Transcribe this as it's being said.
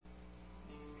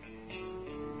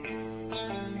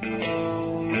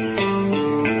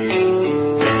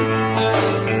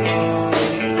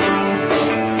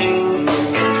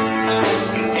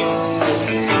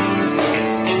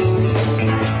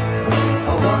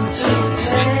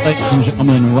Ladies and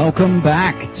gentlemen, welcome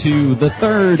back to the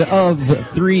third of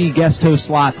 3 guest host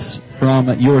slots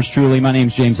from yours truly. My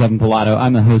name's James Evan Pilato.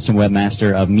 I'm the host and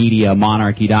webmaster of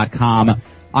MediaMonarchy.com.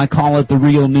 I call it the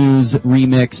Real News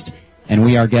Remixed, and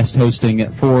we are guest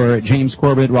hosting for James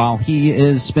Corbett while he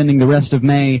is spending the rest of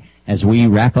May as we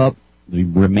wrap up the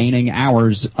remaining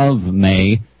hours of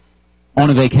May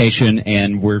on a vacation,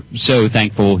 and we're so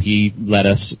thankful he let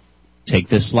us take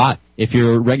this slot. If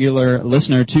you're a regular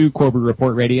listener to Corbett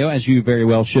Report Radio, as you very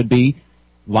well should be,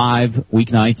 live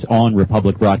weeknights on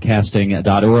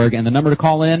republicbroadcasting.org. And the number to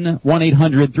call in,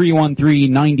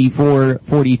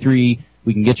 1-800-313-9443.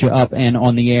 We can get you up and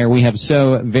on the air. We have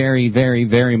so very, very,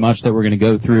 very much that we're going to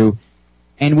go through.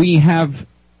 And we have,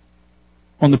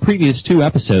 on the previous 2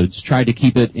 episodes, tried to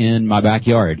keep it in my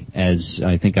backyard, as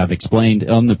I think I've explained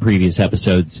on the previous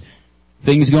episodes.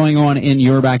 Things going on in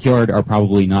your backyard are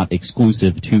probably not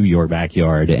exclusive to your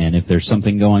backyard, and if there's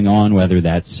something going on, whether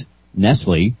that's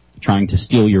Nestle trying to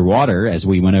steal your water, as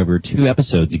we went over 2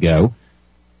 episodes ago,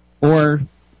 or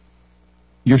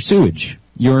your sewage,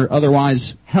 your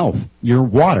otherwise health, your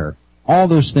water, all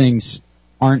those things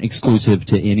aren't exclusive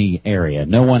to any area.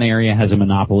 No one area has a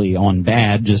monopoly on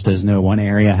bad, just as no one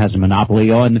area has a monopoly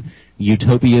on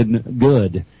utopian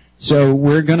good. So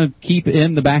we're going to keep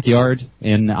in the backyard,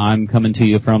 and I'm coming to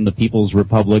you from the People's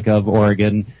Republic of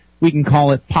Oregon. We can call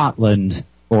it Potland,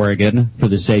 Oregon, for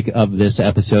the sake of this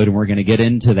episode, and we're going to get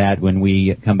into that when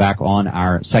we come back on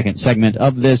our second segment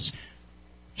of this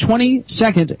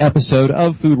 22nd episode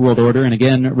of Food World Order. And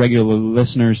again, regular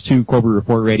listeners to Corbett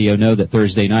Report Radio know that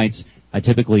Thursday nights I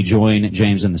typically join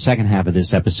James in the second half of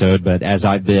this episode, but as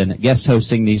I've been guest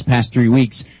hosting these past 3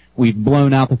 weeks, we've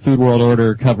blown out the Food World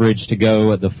Order coverage to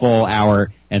go the full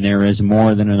hour, and there is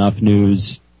more than enough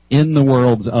news in the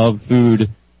worlds of food,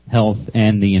 health,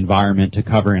 and the environment to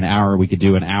cover an hour. We could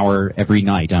do an hour every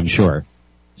night, I'm sure.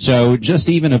 So just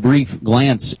even a brief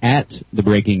glance at the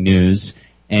breaking news,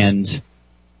 and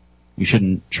you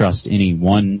shouldn't trust any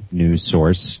one news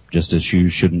source, just as you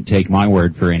shouldn't take my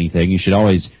word for anything. You should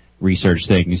always research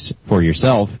things for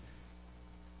yourself.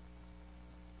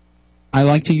 I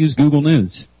like to use Google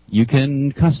News. You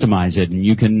can customize it, and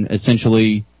you can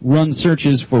essentially run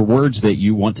searches for words that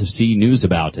you want to see news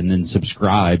about and then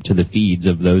subscribe to the feeds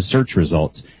of those search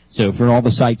results. So for all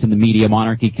the sites in the Media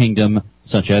Monarchy Kingdom,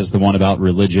 such as the one about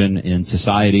religion and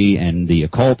society and the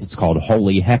occult, it's called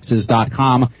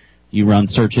holyhexes.com. You run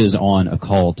searches on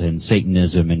occult and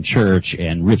Satanism and church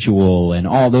and ritual and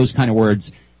all those kind of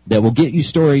words that will get you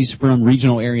stories from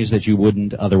regional areas that you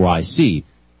wouldn't otherwise see.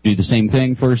 Do the same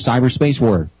thing for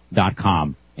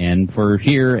cyberspacewar.com. And for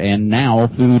here and now,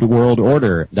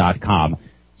 foodworldorder.com.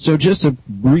 So just a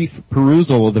brief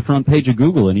perusal of the front page of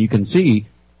Google, and you can see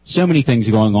so many things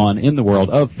going on in the world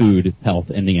of food,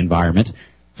 health, and the environment.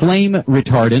 Flame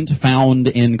retardant found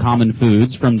in common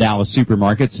foods from Dallas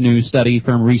supermarkets. New study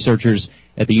from researchers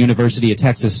at the University of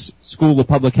Texas School of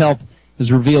Public Health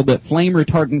has revealed that flame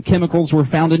retardant chemicals were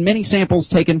found in many samples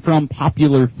taken from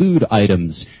popular food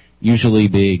items, usually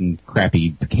being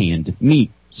crappy canned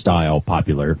meat style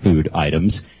popular food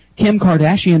items. Kim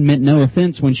Kardashian meant no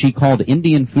offense when she called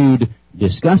Indian food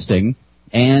disgusting.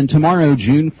 And tomorrow,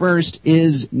 June 1st,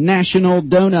 is National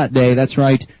Donut Day. That's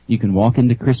right. You can walk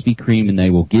into Krispy Kreme and they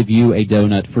will give you a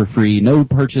donut for free. No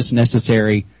purchase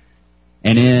necessary.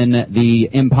 And in the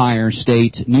Empire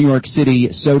State, New York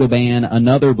City soda ban,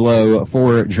 another blow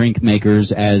for drink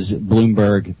makers as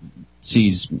Bloomberg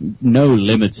sees no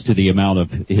limits to the amount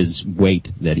of his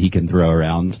weight that he can throw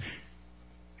around.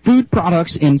 Food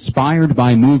products inspired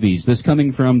by movies. This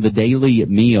coming from the Daily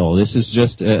Meal. This is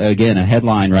just, again, a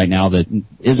headline right now that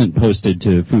isn't posted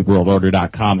to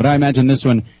foodworldorder.com, but I imagine this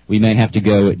one we may have to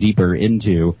go deeper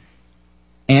into.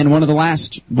 And one of the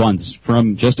last ones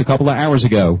from just a couple of hours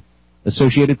ago,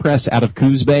 Associated Press out of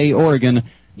Coos Bay, Oregon.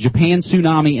 Japan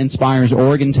tsunami inspires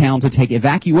Oregon town to take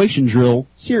evacuation drill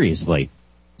seriously.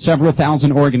 Several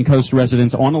thousand Oregon coast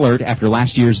residents on alert after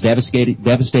last year's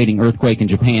devastating earthquake in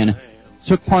Japan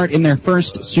took part in their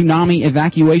first tsunami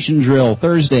evacuation drill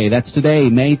Thursday. That's today,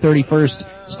 May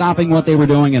 31st, stopping what they were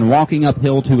doing and walking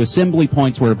uphill to assembly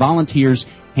points where volunteers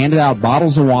handed out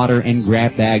bottles of water and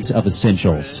grab bags of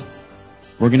essentials.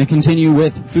 We're going to continue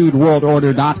with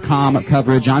foodworldorder.com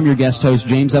coverage. I'm your guest host,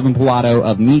 James Evan Pilato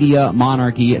of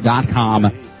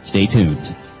MediaMonarchy.com. Stay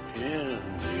tuned.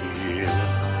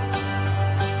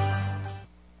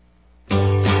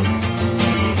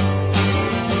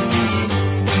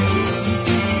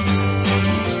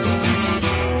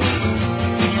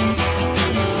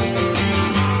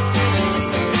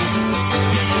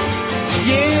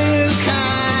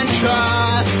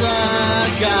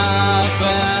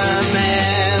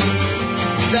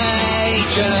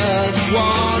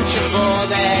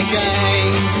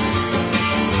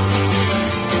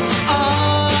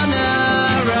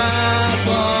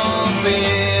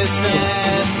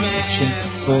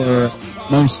 for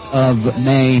most of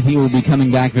May. He will be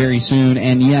coming back very soon.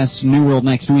 And yes, New World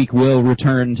Next Week will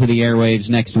return to the airwaves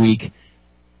next week.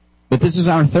 But this is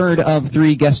our third of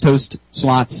 3 guest host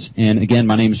slots. And again,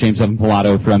 my name is James Evan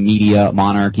Pilato from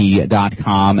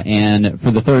MediaMonarchy.com. And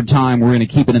for the third time, we're going to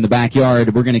keep it in the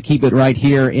backyard. We're going to keep it right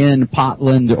here in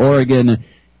Portland, Oregon,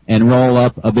 and roll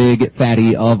up a big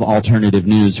fatty of alternative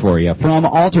news for you. From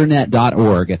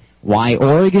Alternet.org, why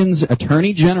Oregon's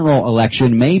Attorney General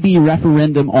election may be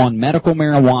referendum on medical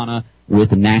marijuana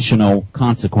with national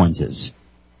consequences.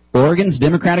 Oregon's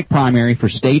Democratic primary for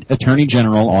state attorney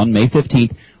general on May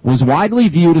 15th was widely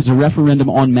viewed as a referendum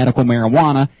on medical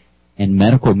marijuana, and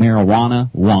medical marijuana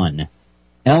won.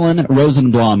 Ellen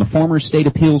Rosenblum, a former state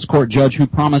appeals court judge who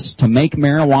promised to make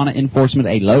marijuana enforcement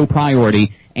a low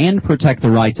priority and protect the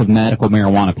rights of medical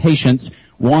marijuana patients,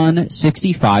 won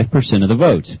 65% of the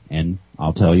vote. And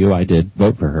I'll tell you, I did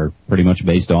vote for her pretty much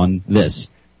based on this.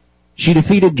 She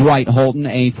defeated Dwight Holton,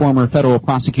 a former federal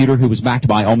prosecutor who was backed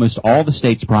by almost all the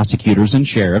state's prosecutors and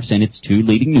sheriffs and its 2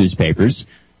 leading newspapers.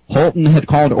 Holton had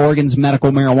called Oregon's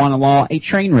medical marijuana law a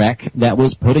train wreck that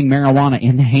was putting marijuana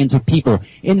in the hands of people,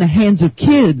 in the hands of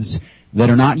kids that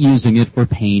are not using it for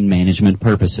pain management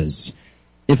purposes.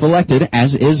 If elected,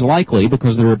 as is likely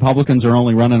because the Republicans are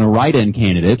only running a write-in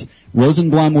candidate,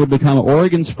 Rosenblum would become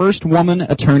Oregon's first woman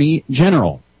attorney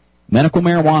general. Medical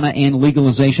marijuana and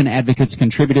legalization advocates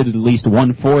contributed at least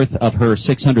 1/4 of her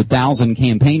 $600,000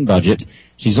 campaign budget.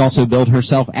 She's also billed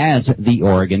herself as the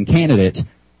Oregon candidate.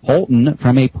 Holton,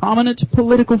 from a prominent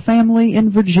political family in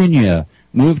Virginia,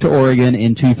 moved to Oregon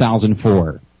in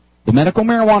 2004. The medical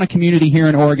marijuana community here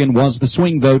in Oregon was the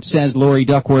swing vote, says Lori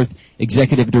Duckworth,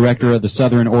 executive director of the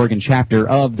Southern Oregon chapter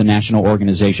of the National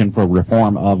Organization for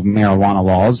Reform of Marijuana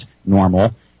Laws,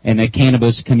 NORML, and the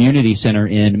Cannabis Community Center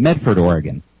in Medford,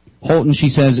 Oregon. Holton, she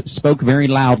says, spoke very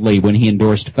loudly when he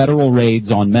endorsed federal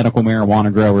raids on medical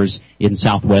marijuana growers in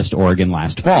southwest Oregon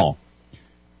last fall.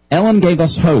 Ellen gave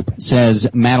us hope, says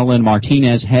Madeline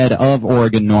Martinez, head of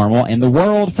Oregon NORML and the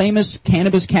world-famous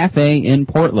Cannabis Cafe in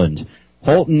Portland.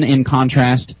 Holton, in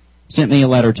contrast, sent me a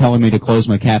letter telling me to close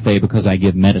my cafe because I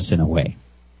give medicine away.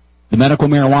 The medical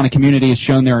marijuana community has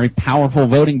shown they're a powerful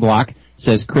voting bloc,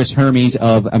 says Chris Hermes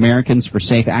of Americans for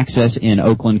Safe Access in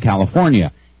Oakland,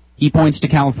 California. He points to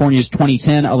California's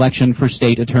 2010 election for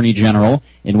state attorney general,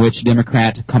 in which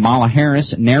Democrat Kamala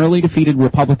Harris narrowly defeated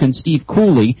Republican Steve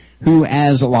Cooley, who,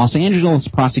 as a Los Angeles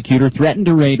prosecutor, threatened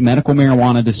to raid medical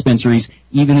marijuana dispensaries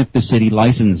even if the city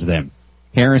licensed them.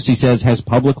 Harris, he says, has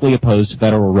publicly opposed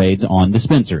federal raids on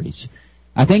dispensaries.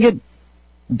 I think it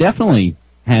definitely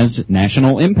has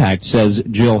national impact, says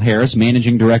Jill Harris,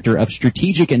 managing director of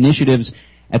strategic initiatives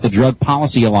at the Drug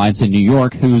Policy Alliance in New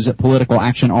York, whose political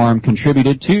action arm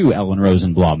contributed to Ellen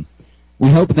Rosenblum.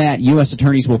 We hope that U.S.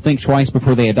 attorneys will think twice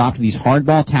before they adopt these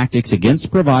hardball tactics against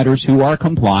providers who are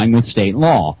complying with state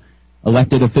law.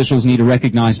 Elected officials need to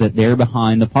recognize that they're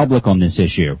behind the public on this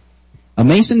issue. A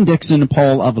Mason-Dixon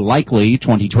poll of likely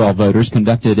 2012 voters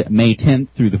conducted May 10th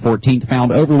through the 14th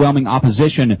found overwhelming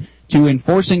opposition to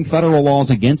enforcing federal laws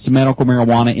against medical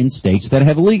marijuana in states that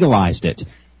have legalized it.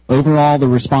 Overall, the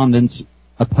respondents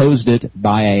opposed it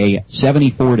by a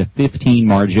 74-15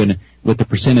 margin, with the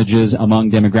percentages among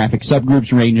demographic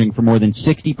subgroups ranging from more than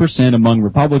 60% among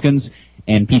Republicans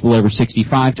and people over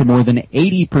 65 to more than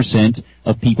 80%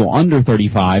 of people under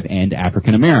 35 and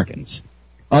African Americans.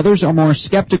 Others are more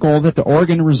skeptical that the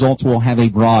Oregon results will have a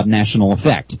broad national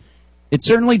effect. It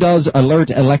certainly does alert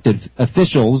elected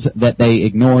officials that they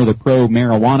ignore the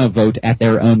pro-marijuana vote at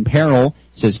their own peril,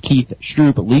 says Keith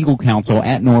Stroop, legal counsel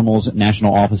at NORML's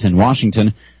national office in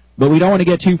Washington. But we don't want to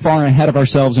get too far ahead of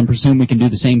ourselves and presume we can do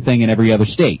the same thing in every other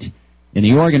state. In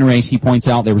the Oregon race, he points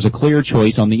out there was a clear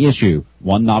choice on the issue,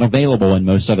 one not available in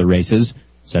most other races,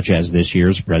 such as this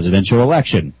year's presidential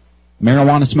election.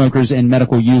 Marijuana smokers and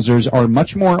medical users are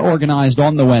much more organized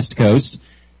on the West Coast.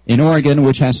 In Oregon,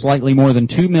 which has slightly more than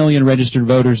 2 million registered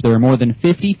voters, there are more than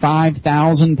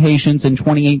 55,000 patients and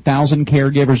 28,000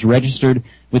 caregivers registered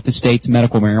with the state's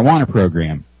medical marijuana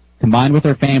program. Combined with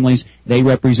their families, they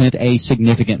represent a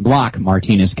significant bloc,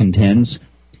 Martinez contends.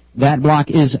 That bloc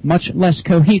is much less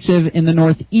cohesive in the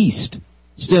Northeast.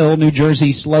 Still, New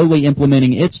Jersey slowly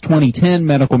implementing its 2010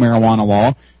 medical marijuana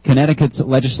law. Connecticut's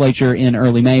legislature in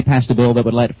early May passed a bill that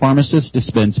would let pharmacists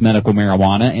dispense medical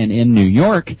marijuana, and in New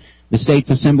York, the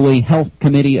state's Assembly Health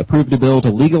Committee approved a bill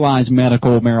to legalize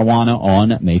medical marijuana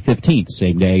on May 15th,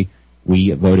 same day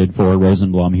we voted for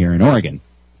Rosenblum here in Oregon.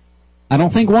 I don't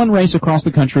think one race across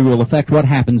the country will affect what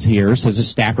happens here, says a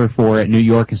staffer for New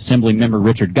York Assembly member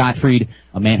Richard Gottfried,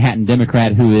 a Manhattan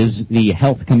Democrat who is the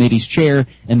Health Committee's chair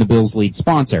and the bill's lead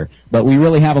sponsor. But we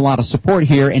really have a lot of support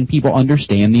here, and people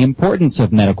understand the importance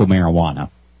of medical marijuana.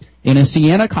 In a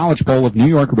Siena College poll of New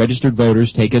York registered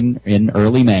voters taken in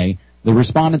early May, the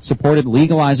respondents supported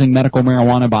legalizing medical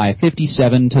marijuana by a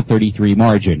 57-33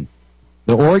 margin.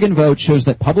 The Oregon vote shows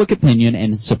that public opinion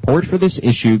and support for this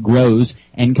issue grows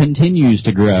and continues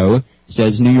to grow,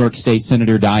 says New York State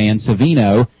Senator Dianne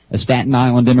Savino, a Staten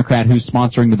Island Democrat who's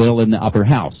sponsoring the bill in the upper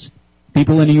house.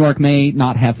 People in New York may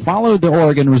not have followed the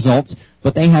Oregon results,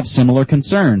 but they have similar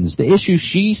concerns. The issue,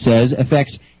 she says,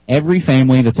 affects every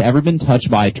family that's ever been touched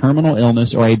by a terminal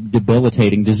illness or a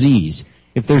debilitating disease.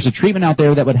 If there's a treatment out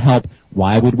there that would help,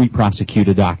 why would we prosecute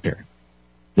a doctor?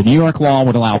 The New York law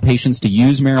would allow patients to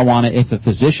use marijuana if a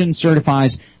physician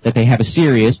certifies that they have a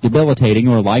serious, debilitating,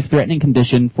 or life-threatening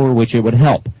condition for which it would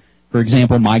help. For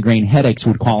example, migraine headaches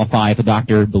would qualify if a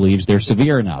doctor believes they're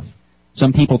severe enough.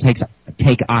 Some people take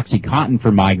OxyContin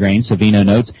for migraine, Savino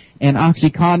notes, and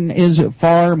OxyContin is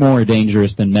far more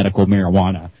dangerous than medical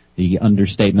marijuana, the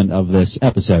understatement of this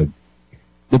episode.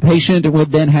 The patient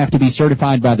would then have to be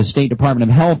certified by the State Department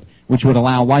of Health, which would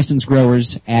allow licensed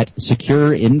growers at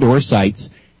secure indoor sites.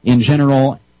 In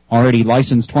general, already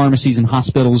licensed pharmacies and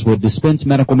hospitals would dispense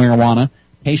medical marijuana.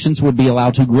 Patients would be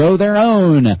allowed to grow their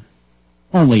own,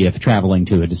 only if traveling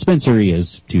to a dispensary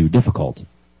is too difficult.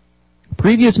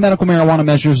 Previous medical marijuana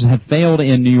measures have failed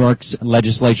in New York's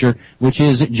legislature, which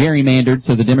is gerrymandered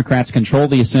so the Democrats control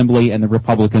the Assembly and the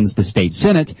Republicans the state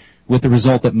Senate, with the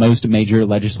result that most major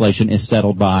legislation is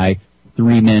settled by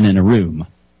 3 men in a room.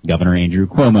 Governor Andrew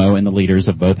Cuomo and the leaders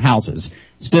of both houses.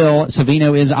 Still,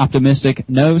 Savino is optimistic.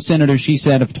 No senators, she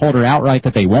said, have told her outright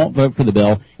that they won't vote for the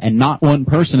bill, and not one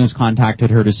person has contacted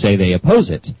her to say they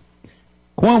oppose it.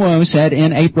 Cuomo said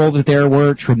in April that there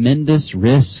were tremendous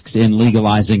risks in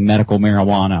legalizing medical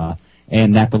marijuana,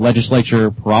 and that the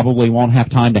legislature probably won't have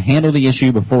time to handle the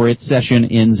issue before its session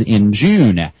ends in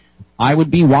June. I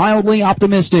would be wildly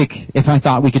optimistic if I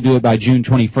thought we could do it by June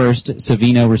 21st,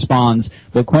 Savino responds,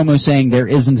 but Cuomo saying there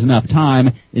isn't enough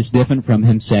time is different from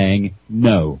him saying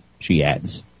no, she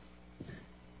adds.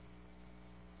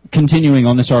 Continuing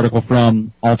on this article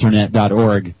from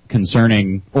alternate.org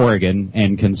concerning Oregon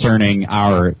and concerning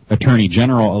our Attorney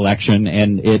General election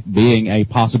and it being a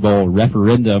possible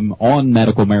referendum on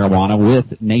medical marijuana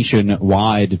with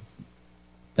nationwide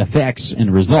effects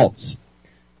and results.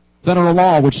 Federal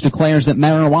law, which declares that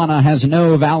marijuana has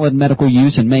no valid medical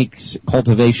use and makes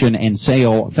cultivation and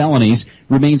sale felonies,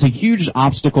 remains a huge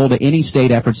obstacle to any state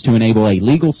efforts to enable a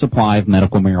legal supply of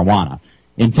medical marijuana.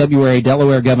 In February,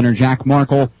 Delaware Governor Jack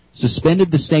Markle suspended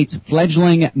the state's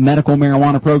fledgling medical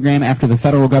marijuana program after the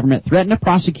federal government threatened to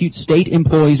prosecute state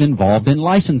employees involved in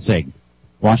licensing.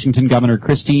 Washington Governor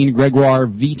Christine Gregoire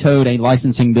vetoed a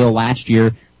licensing bill last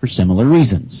year for similar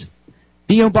reasons.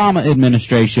 The Obama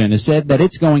administration has said that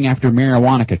it's going after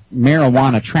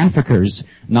marijuana traffickers,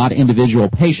 not individual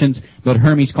patients, but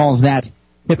Hermes calls that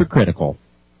hypocritical.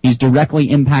 He's directly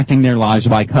impacting their lives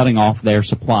by cutting off their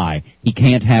supply. He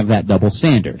can't have that double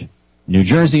standard. New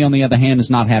Jersey, on the other hand, has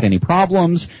not had any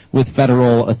problems with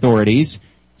federal authorities,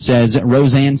 says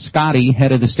Roseanne Scotty,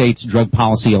 head of the state's Drug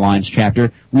Policy Alliance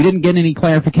chapter. We didn't get any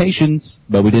clarifications,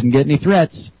 but we didn't get any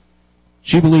threats.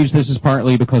 She believes this is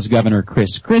partly because Governor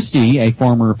Chris Christie, a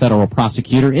former federal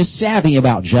prosecutor, is savvy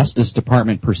about Justice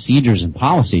Department procedures and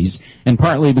policies, and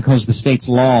partly because the state's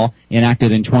law,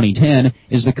 enacted in 2010,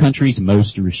 is the country's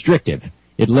most restrictive.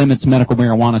 It limits medical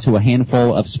marijuana to a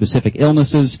handful of specific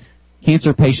illnesses.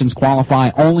 Cancer patients qualify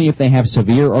only if they have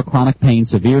severe or chronic pain,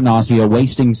 severe nausea,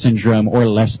 wasting syndrome, or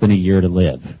less than a year to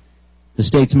live. The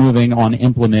state's moving on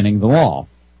implementing the law.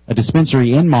 A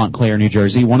dispensary in Montclair, New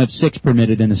Jersey, one of 6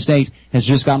 permitted in the state, has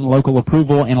just gotten local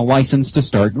approval and a license to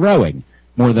start growing.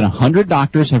 More than 100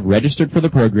 doctors have registered for the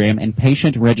program, and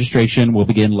patient registration will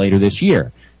begin later this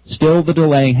year. Still, the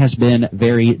delay has been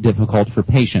very difficult for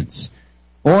patients.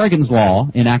 Oregon's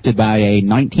law, enacted by a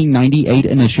 1998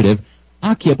 initiative,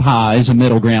 occupies a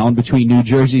middle ground between New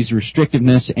Jersey's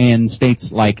restrictiveness and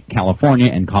states like California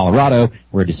and Colorado,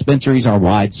 where dispensaries are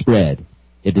widespread.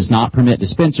 It does not permit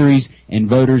dispensaries, and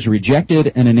voters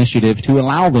rejected an initiative to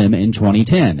allow them in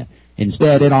 2010.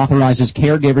 Instead, it authorizes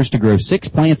caregivers to grow 6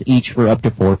 plants each for up to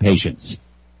 4 patients.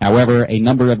 However, a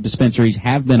number of dispensaries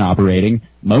have been operating,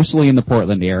 mostly in the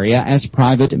Portland area, as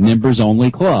private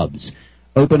members-only clubs.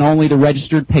 Open only to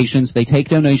registered patients, they take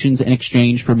donations in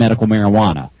exchange for medical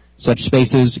marijuana. Such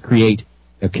spaces create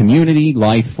a community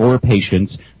life for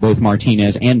patients, both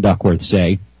Martinez and Duckworth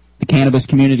say. The Cannabis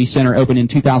Community Center, opened in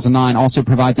 2009, also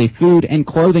provides a food and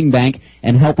clothing bank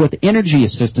and help with energy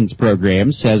assistance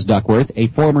programs, says Duckworth, a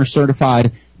former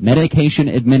certified medication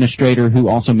administrator who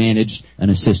also managed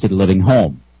an assisted living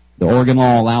home. The Oregon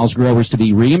law allows growers to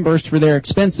be reimbursed for their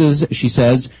expenses, she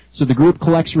says, so the group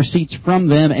collects receipts from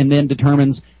them and then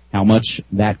determines how much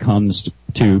that comes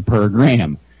to per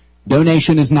gram.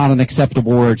 Donation is not an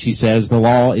acceptable word, she says. The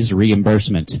law is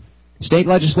reimbursement. State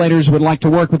legislators would like to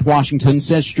work with Washington,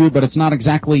 says Stroud, but it's not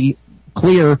exactly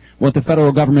clear what the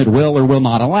federal government will or will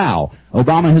not allow.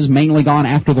 Obama has mainly gone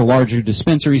after the larger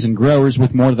dispensaries and growers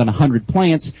with more than 100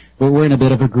 plants, but we're in a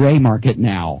bit of a gray market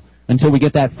now. Until we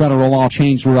get that federal law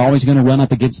changed, we're always going to run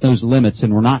up against those limits,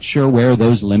 and we're not sure where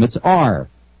those limits are.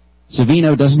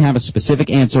 Savino doesn't have a specific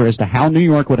answer as to how New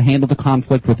York would handle the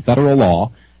conflict with federal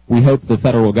law. We hope the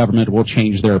federal government will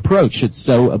change their approach. It's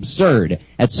so absurd.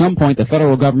 At some point, the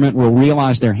federal government will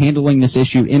realize they're handling this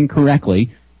issue incorrectly,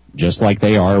 just like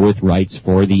they are with rights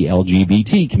for the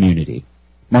LGBT community.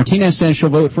 Martinez says she'll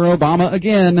vote for Obama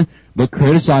again, but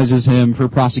criticizes him for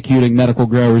prosecuting medical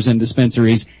growers and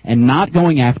dispensaries and not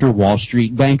going after Wall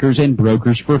Street bankers and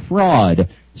brokers for fraud.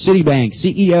 Citibank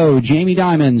CEO Jamie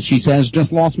Dimon, she says,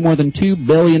 just lost more than $2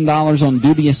 billion on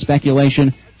dubious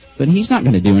speculation, but he's not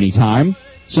going to do any time.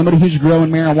 Somebody who's growing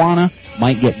marijuana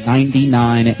might get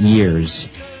 99 years.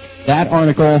 That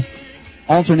article,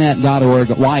 alternate.org,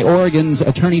 why Oregon's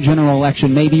Attorney General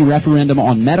election may be referendum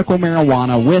on medical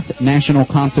marijuana with national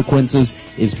consequences,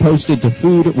 is posted to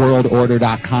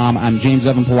foodworldorder.com. I'm James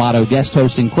Evan Pilato, guest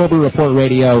hosting Corbett Report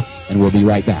Radio, and we'll be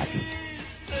right back.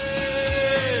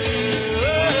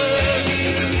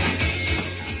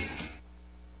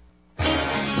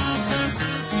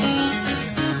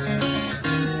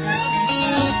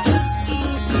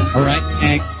 All right,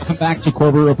 and welcome back to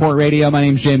Corbett Report Radio. My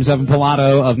name's James Evan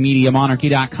Pilato of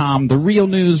MediaMonarchy.com, the Real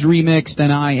News Remixed,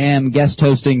 and I am guest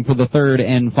hosting for the third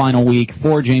and final week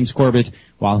for James Corbett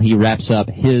while he wraps up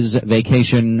his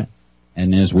vacation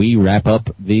and as we wrap up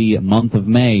the month of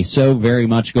May. So very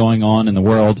much going on in the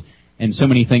world and so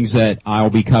many things that I'll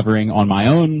be covering on my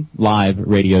own live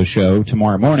radio show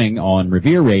tomorrow morning on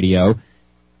Revere Radio,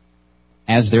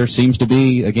 as there seems to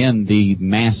be, again, the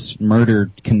mass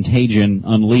murder contagion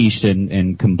unleashed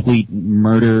and complete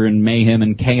murder and mayhem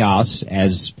and chaos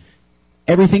as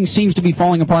everything seems to be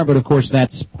falling apart. But, of course,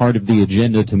 that's part of the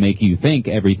agenda to make you think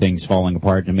everything's falling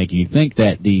apart, to make you think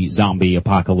that the zombie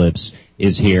apocalypse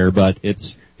is here. But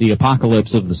it's the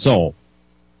apocalypse of the soul.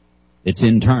 It's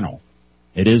internal.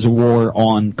 It is a war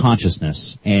on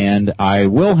consciousness. And I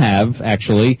will have,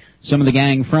 actually, some of the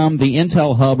gang from the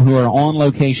Intel Hub who are on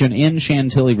location in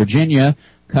Chantilly, Virginia,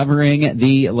 covering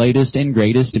the latest and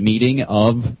greatest meeting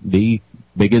of the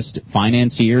biggest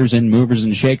financiers and movers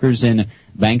and shakers in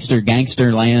bankster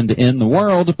gangster land in the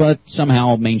world, but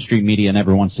somehow mainstream media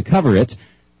never wants to cover it.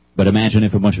 But imagine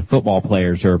if a bunch of football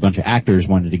players or a bunch of actors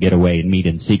wanted to get away and meet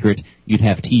in secret. You'd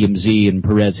have TMZ and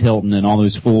Perez Hilton and all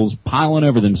those fools piling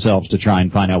over themselves to try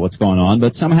and find out what's going on.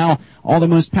 But somehow all the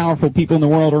most powerful people in the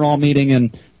world are all meeting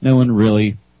and no one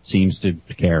really seems to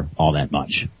care all that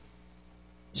much.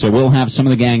 So we'll have some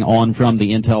of the gang on from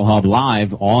the Intel Hub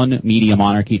live on Media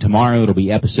Monarchy tomorrow. It'll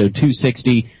be episode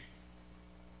 260.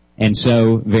 And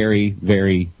so very,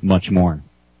 very much more.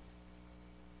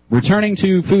 Returning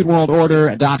to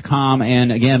foodworldorder.com,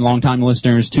 and again, longtime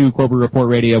listeners to Corbett Report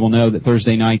Radio will know that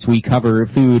Thursday nights we cover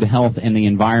food, health, and the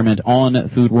environment on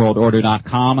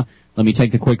foodworldorder.com. Let me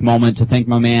take the quick moment to thank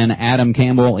my man Adam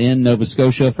Campbell in Nova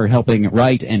Scotia for helping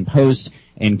write and post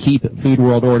and keep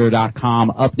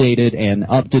foodworldorder.com updated and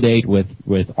up to date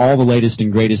with all the latest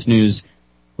and greatest news,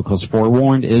 because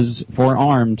forewarned is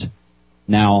forearmed.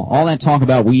 Now, all that talk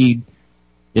about weed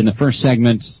in the first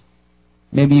segment,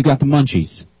 maybe you got the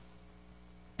munchies.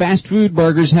 Fast food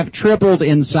burgers have tripled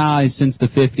in size since the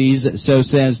 50s, so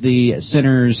says the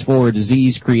Centers for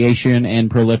Disease Creation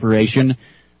and Proliferation.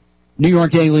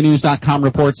 NewYorkDailyNews.com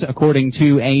reports, according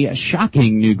to a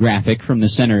shocking new graphic from the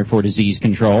Center for Disease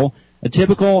Control, a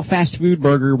typical fast food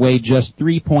burger weighed just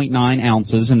 3.9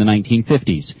 ounces in the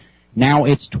 1950s. Now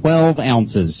it's 12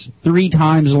 ounces, 3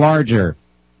 times larger.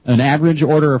 An average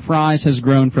order of fries has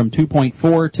grown from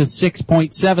 2.4 to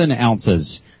 6.7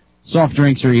 ounces. Soft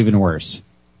drinks are even worse.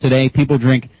 Today, people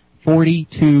drink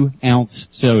 42-ounce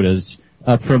sodas,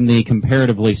 up from the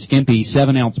comparatively skimpy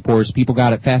 7-ounce pours people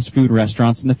got at fast food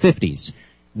restaurants in the 50s.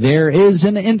 There is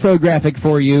an infographic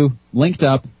for you, linked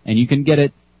up, and you can get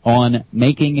it on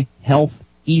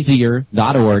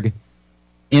makinghealtheasier.org.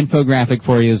 Infographic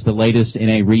for you is the latest in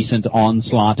a recent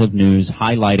onslaught of news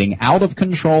highlighting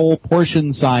out-of-control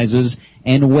portion sizes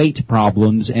and weight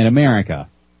problems in America.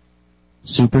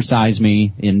 Supersize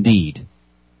me, indeed.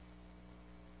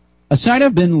 A site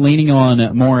I've been leaning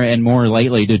on more and more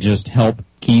lately to just help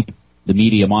keep the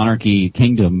media monarchy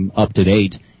kingdom up to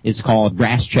date is called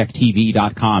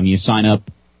BrassCheckTV.com. You sign up,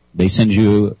 they send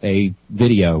you a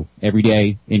video every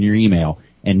day in your email,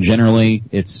 and generally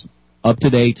it's up to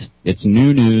date, it's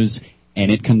new news, and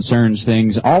it concerns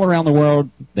things all around the world.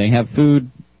 They have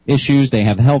food issues, they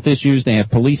have health issues, they have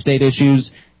police state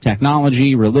issues,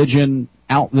 technology, religion,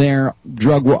 out there,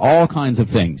 drug war, all kinds of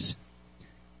things.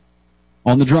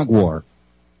 On the drug war,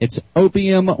 it's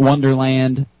Opium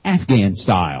Wonderland, Afghan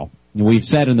style. We've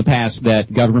said in the past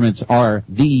that governments are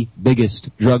the biggest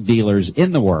drug dealers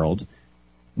in the world.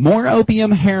 More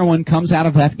opium heroin comes out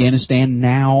of Afghanistan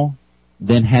now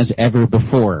than has ever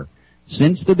before.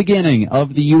 Since the beginning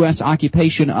of the U.S.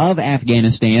 occupation of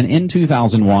Afghanistan in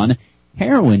 2001,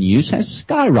 heroin use has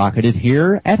skyrocketed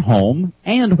here at home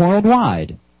and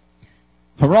worldwide.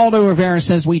 Geraldo Rivera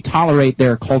says we tolerate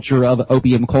their culture of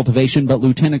opium cultivation, but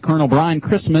Lieutenant Colonel Brian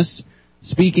Christmas,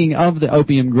 speaking of the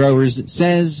opium growers,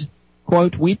 says,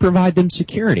 quote, we provide them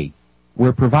security.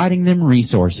 We're providing them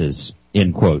resources,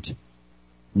 end quote.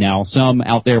 Now, some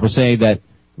out there will say that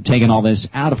we're taking all this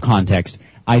out of context.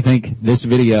 I think this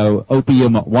video,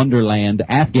 Opium Wonderland,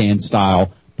 Afghan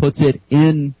style, puts it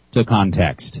into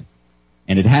context.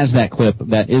 And it has that clip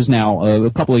that is now a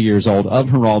couple of years old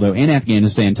of Geraldo in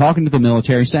Afghanistan talking to the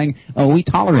military saying, oh, we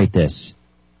tolerate this.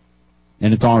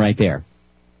 And it's all right there.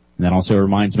 And that also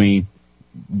reminds me,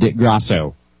 Dick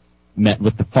Grasso met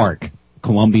with the FARC,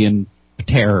 Colombian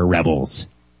terror rebels,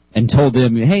 and told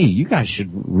them, hey, you guys should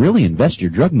really invest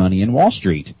your drug money in Wall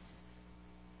Street.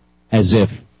 As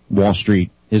if Wall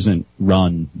Street isn't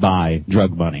run by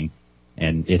drug money.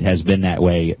 And it has been that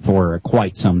way for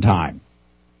quite some time.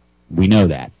 We know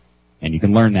that. And you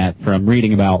can learn that from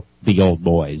reading about the old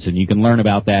boys. And you can learn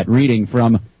about that reading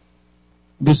from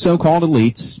the so-called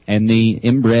elites and the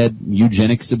inbred,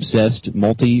 eugenics-obsessed,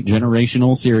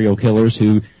 multi-generational serial killers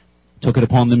who took it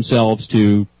upon themselves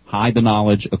to hide the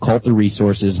knowledge, occult the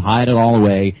resources, hide it all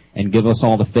away, and give us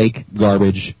all the fake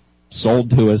garbage sold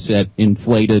to us at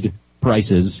inflated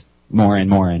prices more and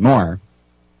more and more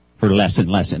for less and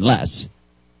less and less.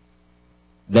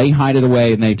 They hide it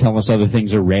away and they tell us other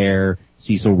things are rare.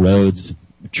 Cecil Rhodes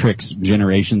tricks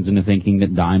generations into thinking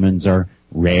that diamonds are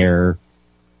rare.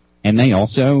 And they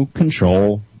also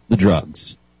control the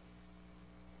drugs.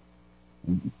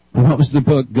 What was the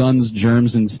book, Guns,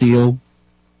 Germs, and Steel?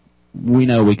 We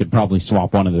know we could probably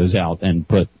swap one of those out and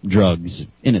put drugs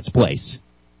in its place.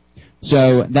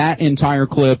 So that entire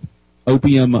clip,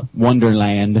 Opium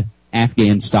Wonderland,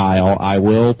 Afghan style, I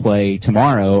will play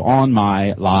tomorrow on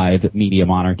my live Media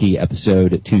Monarchy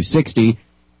episode 260,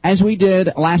 as we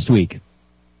did last week.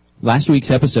 Last week's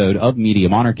episode of Media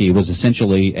Monarchy was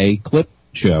essentially a clip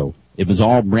show. It was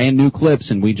all brand new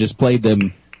clips, and we just played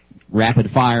them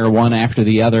rapid fire one after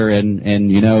the other,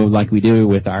 and you know, like we do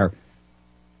with our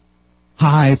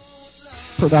high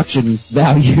production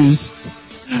values.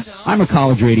 I'm a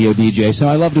college radio DJ, so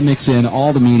I love to mix in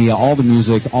all the media, all the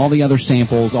music, all the other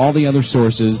samples, all the other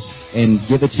sources, and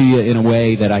give it to you in a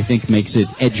way that I think makes it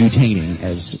edutaining,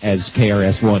 as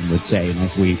KRS-One would say, and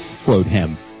as we quote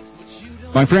him.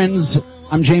 My friends,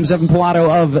 I'm James Evan Pilato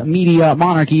of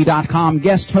MediaMonarchy.com,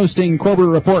 guest hosting Corbett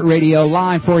Report Radio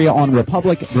live for you on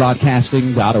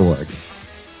RepublicBroadcasting.org.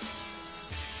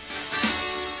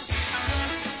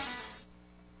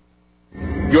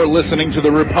 You're listening to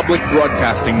the Republic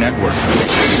Broadcasting Network,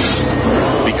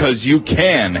 because you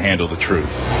can handle the truth.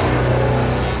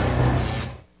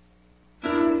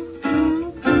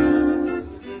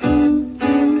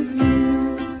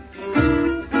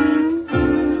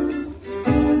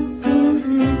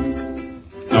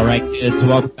 All right, kids,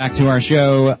 welcome back to our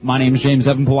show. My name is James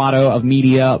Evan Pilato of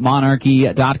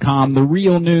MediaMonarchy.com, the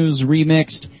real news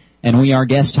remixed, and we are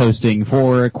guest hosting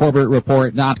for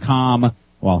CorbettReport.com.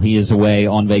 While he is away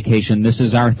on vacation. This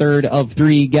is our third of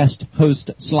 3 guest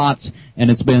host slots, and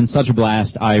it's been such a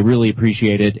blast. I really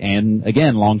appreciate it. And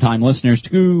again, longtime listeners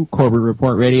to Corbett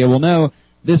Report Radio will know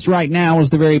this right now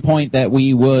is the very point that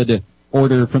we would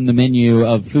order from the menu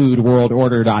of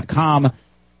foodworldorder.com.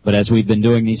 But as we've been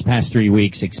doing these past 3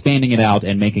 weeks, expanding it out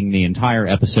and making the entire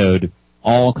episode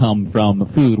all come from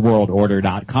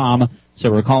foodworldorder.com. So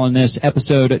we're calling this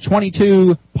episode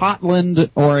 22,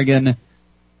 Portland, Oregon.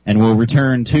 And we'll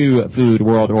return to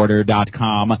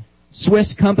foodworldorder.com.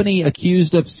 Swiss company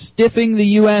accused of stiffing the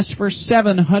U.S. for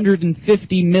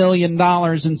 $750 million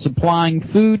in supplying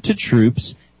food to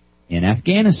troops in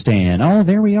Afghanistan. Oh,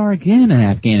 there we are again in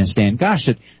Afghanistan. Gosh,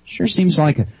 it sure seems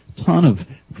like a ton of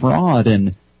fraud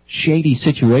and shady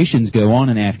situations go on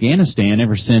in Afghanistan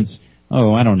ever since,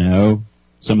 I don't know,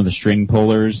 some of the string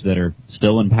pullers that are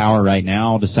still in power right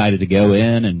now decided to go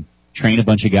in and train a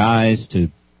bunch of guys to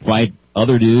fight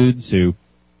other dudes who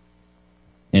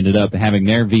ended up having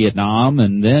their Vietnam,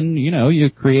 and then, you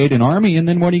create an army, and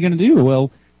then what are you going to do?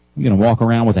 Well, you're going to walk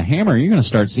around with a hammer, you're going to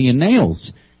start seeing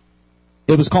nails.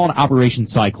 It was called Operation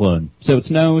Cyclone. So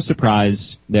it's no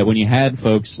surprise that when you had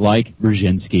folks like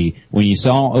Brzezinski, when you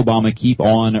saw Obama keep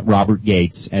on Robert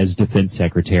Gates as defense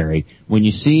secretary, when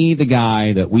you see the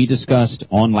guy that we discussed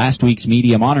on last week's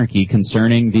Media Monarchy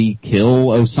concerning the Kill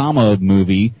Osama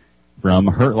movie from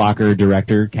Hurt Locker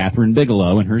director Catherine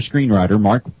Bigelow and her screenwriter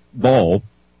Mark Boal,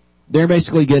 they're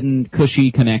basically getting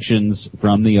cushy connections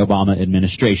from the Obama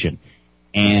administration.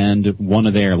 And one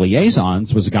of their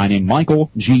liaisons was a guy named Michael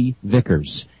G.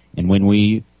 Vickers. And when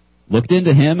we looked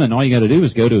into him, and all you got to do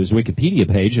is go to his Wikipedia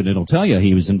page, and it'll tell you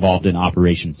he was involved in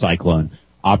Operation Cyclone.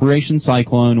 Operation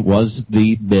Cyclone was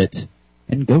the bit,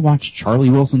 and go watch Charlie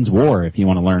Wilson's War if you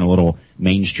want to learn a little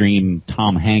mainstream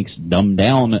Tom Hanks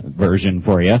dumbed-down version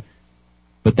for you.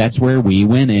 But that's where we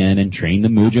went in and trained the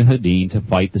Mujahideen to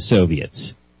fight the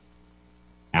Soviets.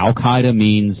 Al-Qaeda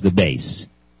means the base,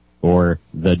 or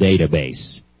the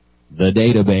database. The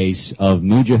database of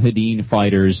Mujahideen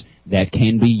fighters that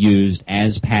can be used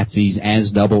as patsies,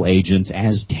 as double agents,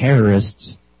 as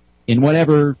terrorists, in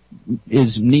whatever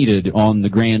is needed on the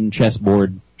grand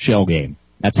chessboard shell game.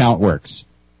 That's how it works.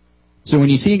 So when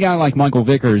you see a guy like Michael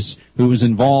Vickers, who was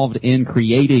involved in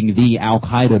creating the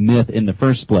Al-Qaeda myth in the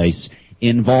first place,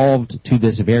 involved to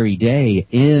this very day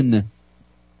in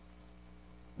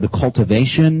the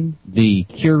cultivation, the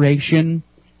curation,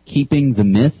 keeping the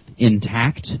myth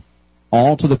intact,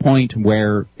 all to the point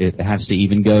where it has to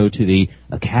even go to the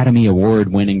Academy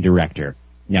Award-winning director.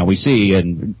 Now, we see,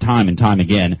 and time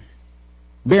again,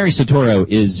 Barry Soetoro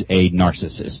is a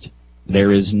narcissist.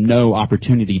 There is no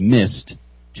opportunity missed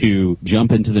to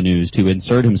jump into the news, to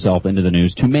insert himself into the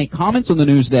news, to make comments on the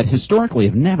news that historically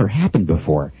have never happened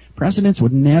before. Presidents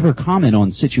would never comment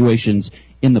on situations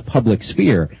in the public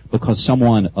sphere because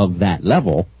someone of that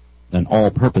level, an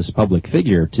all-purpose public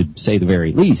figure, to say the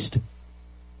very least,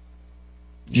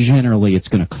 generally it's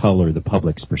going to color the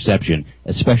public's perception,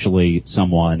 especially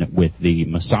someone with the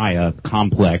Messiah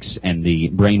complex and the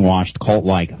brainwashed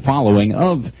cult-like following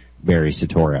of Barry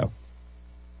Soetoro.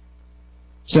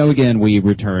 So again, we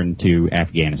return to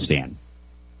Afghanistan.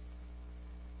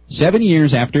 7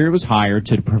 years after it was hired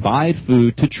to provide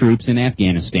food to troops in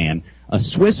Afghanistan, a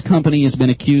Swiss company has been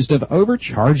accused of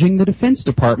overcharging the Defense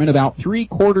Department about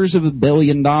 $750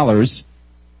 million.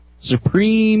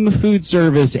 Supreme Food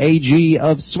Service AG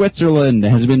of Switzerland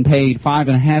has been paid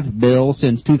 $5.5 billion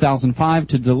since 2005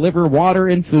 to deliver water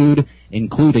and food,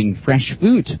 including fresh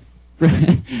fruit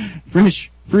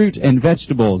and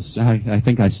vegetables. I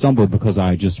think I stumbled because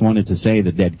I just wanted to say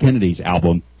the Dead Kennedys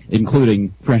album,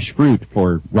 including fresh fruit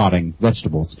for rotting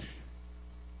vegetables.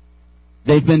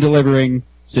 They've been delivering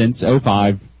since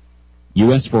 2005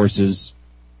 U.S. forces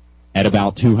at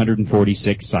about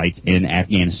 246 sites in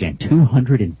Afghanistan.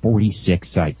 246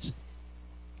 sites.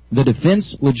 The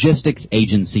Defense Logistics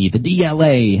Agency, the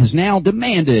DLA, has now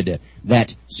demanded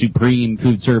that Supreme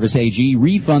Food Service AG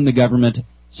refund the government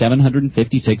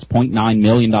 $756.9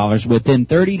 million within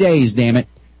 30 days, damn it,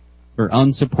 for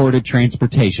unsupported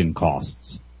transportation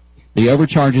costs. The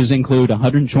overcharges include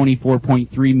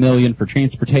 $124.3 million for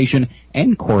transportation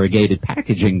and corrugated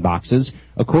packaging boxes,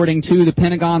 according to the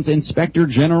Pentagon's Inspector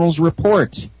General's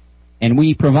report. And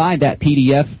we provide that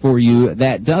PDF for you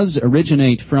that does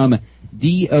originate from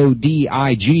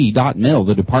DODIG.mil,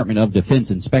 the Department of Defense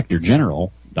Inspector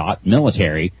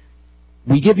General.military.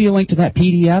 We give you a link to that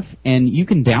PDF, and you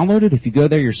can download it if you go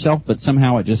there yourself, but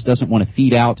somehow it just doesn't want to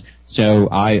feed out, so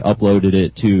I uploaded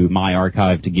it to my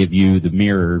archive to give you the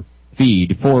mirror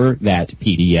feed for that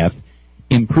PDF.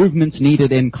 Improvements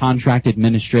needed in contract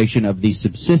administration of the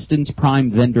subsistence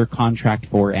prime vendor contract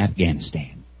for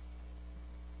Afghanistan.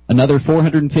 Another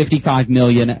 $455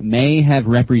 million may have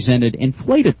represented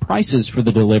inflated prices for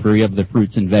the delivery of the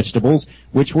fruits and vegetables,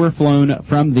 which were flown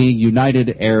from the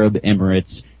United Arab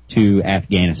Emirates to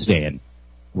Afghanistan.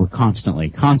 We're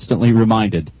constantly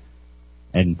reminded,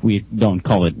 and we don't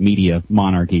call it media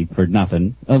monarchy for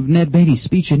nothing, of Ned Beatty's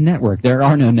speech and network. There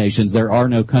are no nations, there are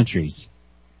no countries.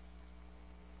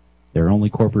 There are only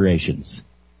corporations.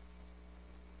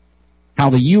 How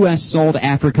the U.S. sold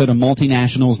Africa to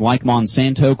multinationals like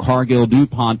Monsanto, Cargill,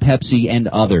 DuPont, Pepsi, and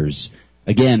others.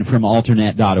 Again, from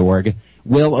alternate.org.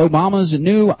 Will Obama's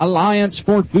new Alliance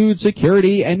for Food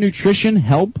Security and Nutrition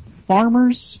help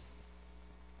farmers?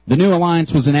 The new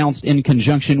alliance was announced in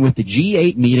conjunction with the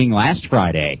G8 meeting last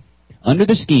Friday. Under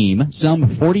the scheme, some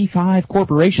 45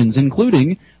 corporations,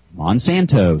 including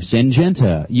Monsanto,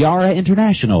 Syngenta, Yara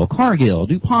International, Cargill,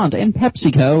 DuPont, and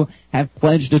PepsiCo have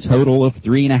pledged a total of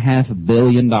 $3.5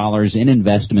 billion in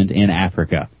investment in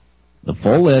Africa. The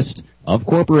full list of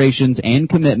corporations and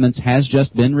commitments has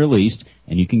just been released,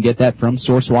 and you can get that from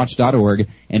sourcewatch.org.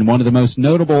 And one of the most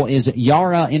notable is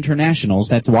Yara International's.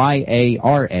 That's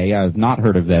Y-A-R-A. I've not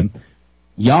heard of them.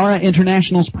 Yara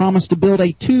International's promised to build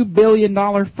a $2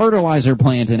 billion fertilizer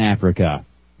plant in Africa.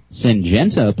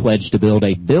 Syngenta pledged to build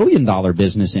a $1 billion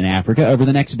business in Africa over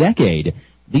the next decade.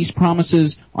 These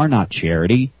promises are not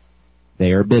charity.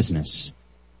 They are business.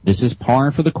 This is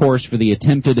par for the course for the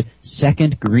attempted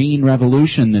second green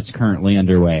revolution that's currently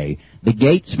underway. The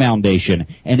Gates Foundation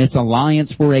and its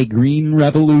Alliance for a Green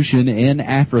Revolution in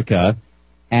Africa,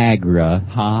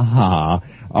 AGRA,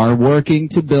 are working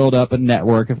to build up a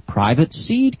network of private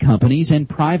seed companies and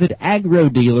private agro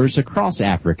dealers across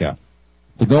Africa.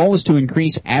 The goal is to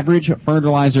increase average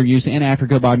fertilizer use in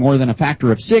Africa by more than a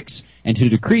factor of 6 and to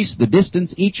decrease the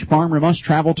distance each farmer must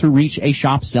travel to reach a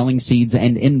shop selling seeds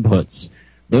and inputs.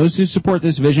 Those who support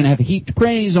this vision have heaped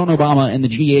praise on Obama and the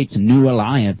G8's new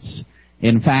alliance.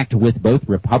 In fact, with both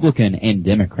Republican and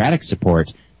Democratic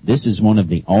support, this is one of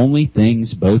the only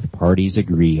things both parties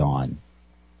agree on.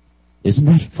 Isn't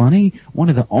that funny? One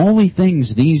of the only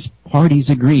things these parties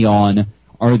agree on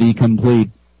are the complete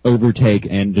overtake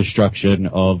and destruction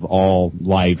of all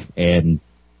life and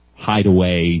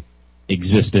hideaway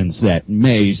existence that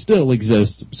may still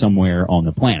exist somewhere on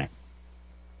the planet.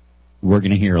 We're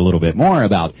going to hear a little bit more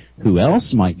about who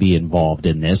else might be involved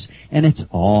in this, and it's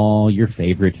all your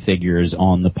favorite figures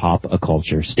on the pop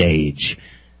culture stage.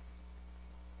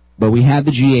 But we had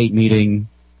the G8 meeting.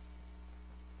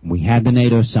 We had the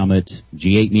NATO summit,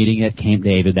 G8 meeting at Camp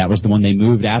David. That was the one they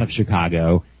moved out of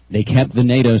Chicago. They kept the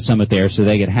NATO summit there so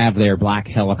they could have their black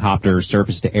helicopter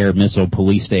surface-to-air missile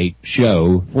police state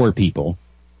show for people.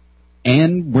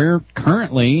 And we're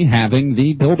currently having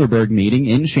the Bilderberg meeting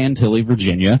in Chantilly,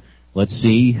 Virginia. Let's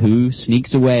see who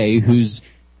sneaks away, whose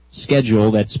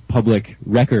schedule that's public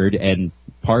record and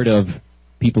part of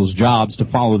people's jobs to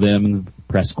follow them and the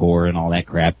press corps and all that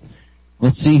crap.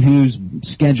 Let's see whose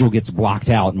schedule gets blocked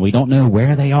out and we don't know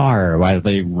where they are. Why do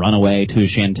they run away to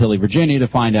Chantilly, Virginia to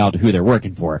find out who they're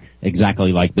working for?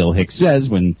 Exactly like Bill Hicks says,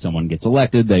 when someone gets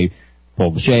elected, they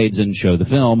pull the shades and show the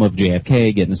film of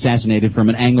JFK getting assassinated from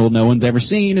an angle no one's ever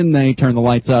seen, and they turn the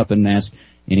lights up and ask,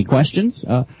 any questions?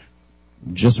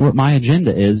 Just what my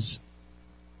agenda is.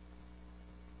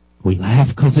 We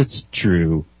laugh because it's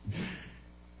true.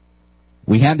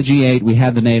 We had the G8, we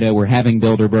had the NATO, we're having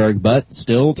Bilderberg, but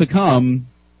still to come,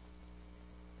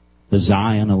 the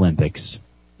Zion Olympics.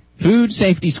 Food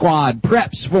Safety Squad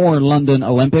preps for London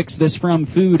Olympics. This from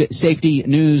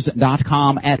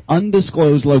foodsafetynews.com. At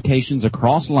undisclosed locations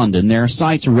across London, there are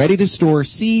sites ready to store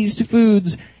seized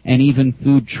foods and even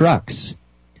food trucks.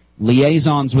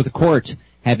 Liaisons with the court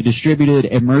have distributed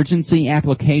emergency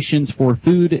applications for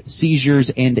food seizures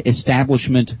and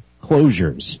establishment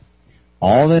closures.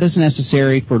 All that is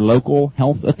necessary for local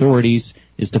health authorities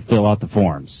is to fill out the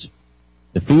forms.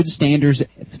 The Food Standards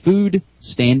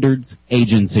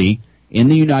Agency in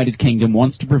the United Kingdom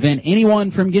wants to prevent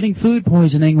anyone from getting food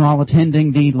poisoning while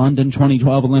attending the London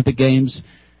 2012 Olympic Games.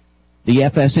 The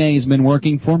FSA has been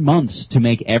working for months to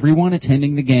make everyone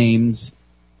attending the Games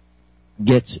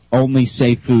gets only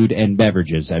safe food and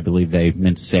beverages. I believe they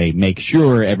meant to say make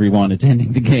sure everyone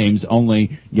attending the Games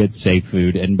only gets safe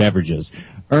food and beverages.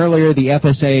 Earlier, the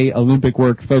FSA Olympic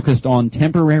work focused on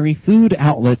temporary food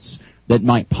outlets that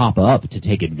might pop up to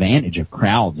take advantage of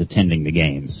crowds attending the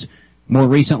Games. More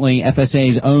recently,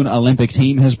 FSA's own Olympic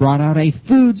team has brought out a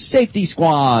food safety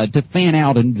squad to fan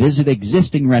out and visit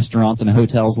existing restaurants and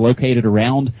hotels located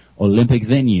around Olympic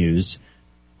venues.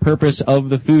 Purpose of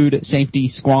the food safety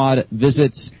squad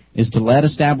visits is to let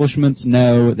establishments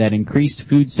know that increased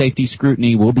food safety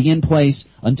scrutiny will be in place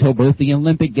until both the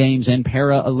Olympic Games and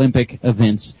Paralympic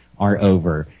events are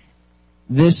over.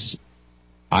 This,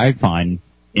 I find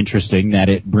interesting that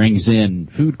it brings in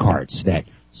food carts, that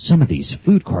some of these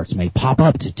food carts may pop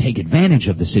up to take advantage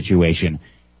of the situation.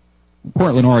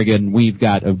 Portland, Oregon, we've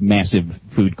got a massive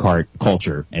food cart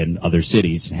culture, and other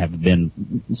cities have been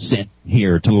sent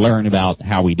here to learn about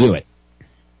how we do it.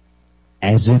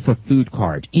 As if a food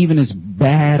cart, even as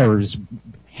bad or as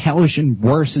hellish and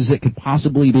worse as it could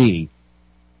possibly be,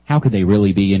 how could they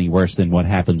really be any worse than what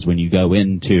happens when you go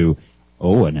into,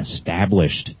 an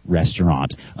established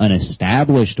restaurant, an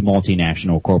established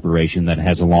multinational corporation that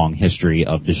has a long history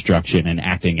of destruction and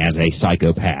acting as a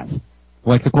psychopath?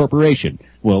 Like the corporation.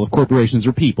 Well, if corporations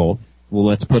are people, well,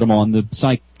 let's put them on the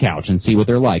psych couch and see what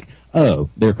they're like. oh,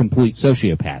 they're complete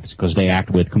sociopaths because they act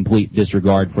with complete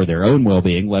disregard for their own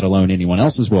well-being, let alone anyone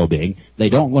else's well-being. They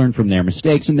don't learn from their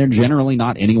mistakes, and they're generally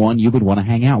not anyone you would want to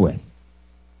hang out with.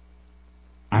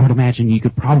 I would imagine you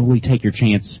could probably take your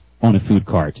chance on a food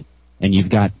cart, and you've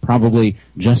got probably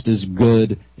just as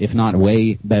good, if not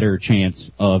way better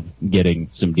chance of getting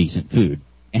some decent food.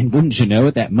 And wouldn't you know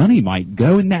it, that money might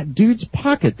go in that dude's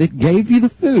pocket that gave you the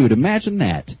food. Imagine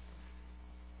that.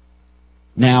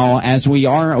 Now, as we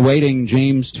are awaiting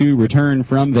James to return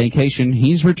from vacation,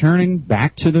 he's returning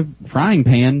back to the frying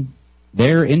pan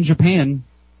there in Japan.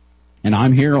 And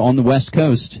I'm here on the West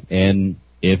Coast. And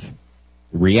if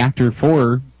Reactor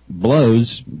 4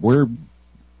 blows, we're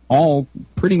all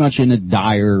pretty much in a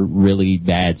dire, really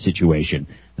bad situation.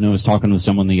 I know I was talking with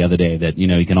someone the other day that,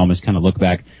 you can almost kind of look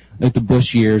back at the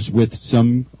Bush years with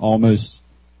some almost,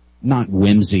 not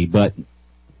whimsy, but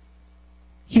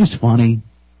he was funny.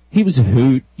 He was a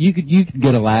hoot. You could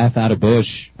get a laugh out of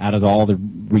Bush, out of all the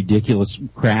ridiculous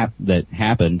crap that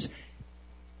happened.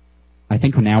 I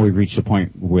think now we've reached a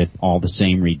point with all the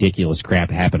same ridiculous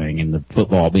crap happening and the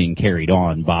football being carried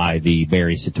on by the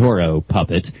Barry Soetoro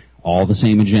puppet. All the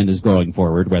same agendas going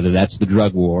forward, whether that's the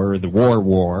drug war or the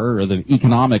war or the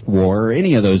economic war or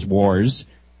any of those wars,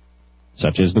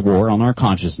 such as the war on our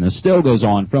consciousness, still goes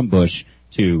on from Bush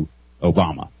to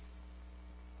Obama.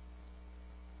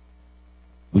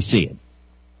 We see it.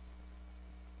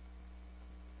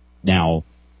 Now,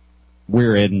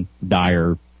 we're in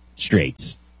dire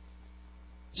straits.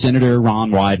 Senator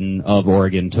Ron Wyden of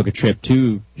Oregon took a trip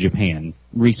to Japan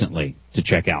recently to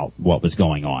check out what was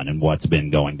going on and what's been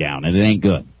going down, and it ain't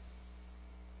good.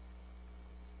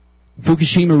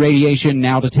 Fukushima radiation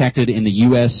now detected in the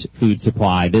U.S. food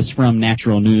supply. This from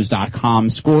naturalnews.com.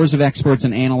 Scores of experts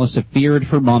and analysts have feared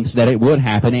for months that it would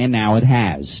happen, and now it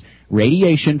has.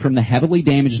 Radiation from the heavily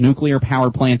damaged nuclear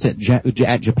power plants at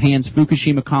Japan's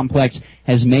Fukushima complex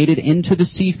has made it into the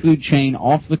seafood chain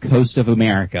off the coast of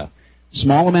America.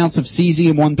 Small amounts of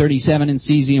cesium-137 and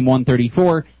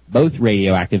cesium-134, both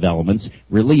radioactive elements,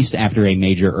 released after a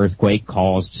major earthquake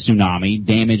caused tsunami,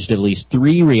 damaged at least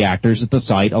 3 reactors at the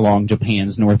site along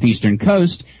Japan's northeastern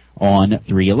coast on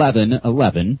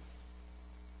 3/11/11,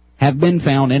 have been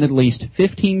found in at least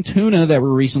 15 tuna that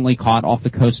were recently caught off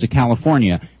the coast of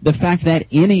California. The fact that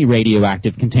any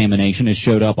radioactive contamination has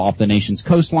showed up off the nation's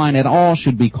coastline at all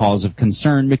should be cause of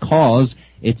concern, because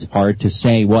it's hard to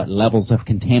say what levels of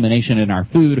contamination in our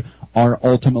food are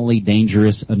ultimately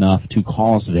dangerous enough to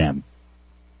cause them.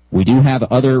 We do have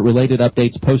other related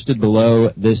updates posted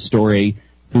below this story.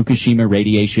 Fukushima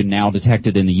radiation now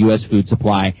detected in the U.S. food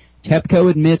supply. TEPCO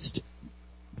admits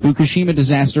Fukushima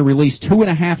disaster released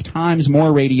 2.5 times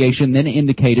more radiation than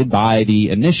indicated by the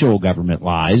initial government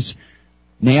lies.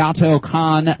 Naoto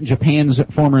Kan, Japan's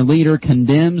former leader,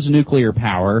 condemns nuclear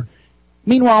power.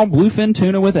 Meanwhile, bluefin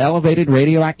tuna with elevated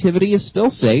radioactivity is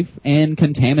still safe, and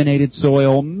contaminated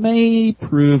soil may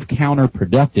prove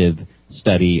counterproductive,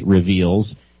 study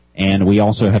reveals. And we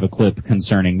also have a clip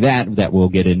concerning that we'll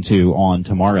get into on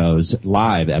tomorrow's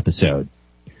live episode.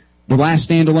 The last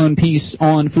standalone piece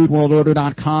on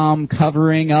foodworldorder.com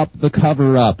covering up the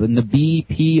cover-up and the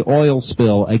BP oil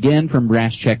spill, again from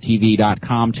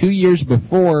BrassCheckTV.com. 2 years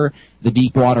before the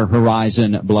Deepwater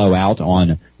Horizon blowout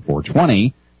on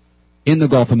 4/20 in the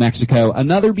Gulf of Mexico,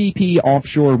 another BP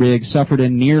offshore rig suffered a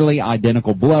nearly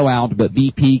identical blowout, but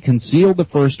BP concealed the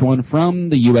first one from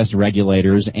the U.S.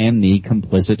 regulators and the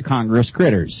complicit Congress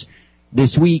critters.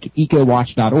 This week,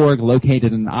 EcoWatch.org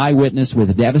located an eyewitness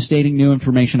with devastating new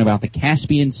information about the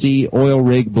Caspian Sea oil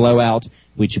rig blowout,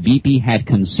 which BP had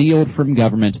concealed from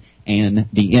government and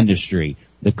the industry.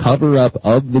 The cover-up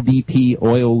of the BP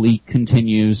oil leak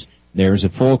continues. There's a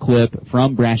full clip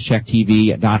from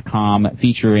BrassCheckTV.com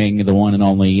featuring the one and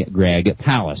only Greg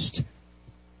Palast.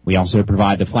 We also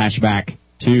provide the flashback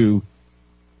to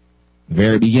the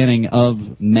very beginning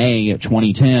of May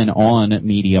 2010 on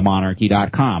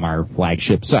MediaMonarchy.com, our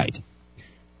flagship site.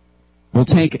 We'll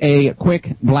take a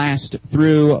quick blast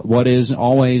through what is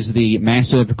always the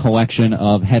massive collection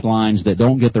of headlines that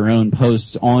don't get their own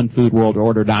posts on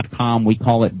foodworldorder.com. We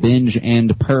call it Binge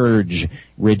and Purge,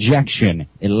 Rejection,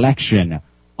 Election,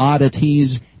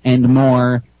 Oddities, and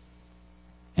more.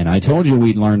 And I told you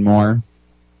we'd learn more.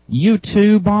 You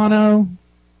too, Bono?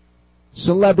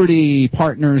 Celebrity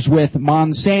partners with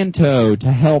Monsanto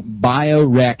to help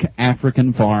bio-wreck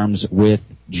African farms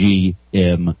with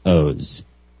GMOs.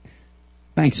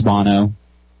 Thanks, Bono.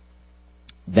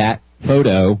 That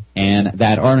photo and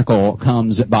that article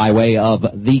comes by way of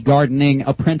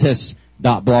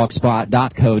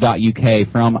thegardeningapprentice.blogspot.co.uk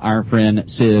from our friend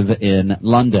Siv in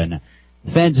London.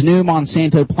 Fed's new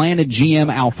Monsanto planted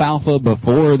GM alfalfa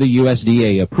before the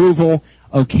USDA approval.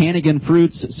 O'Canigan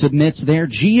Fruits submits their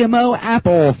GMO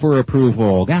apple for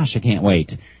approval. Gosh, I can't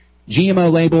wait.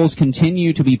 GMO labels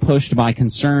continue to be pushed by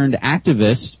concerned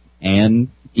activists, and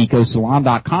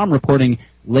EcoSalon.com reporting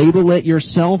Label It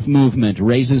Yourself movement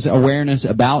raises awareness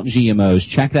about GMOs.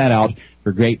 Check that out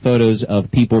for great photos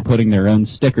of people putting their own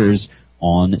stickers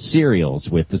on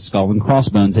cereals with the skull and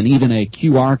crossbones, and even a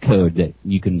QR code that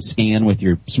you can scan with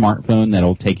your smartphone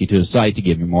that'll take you to a site to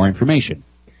give you more information.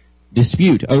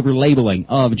 Dispute over labeling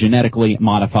of genetically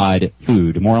modified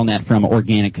food. More on that from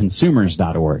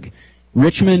organicconsumers.org.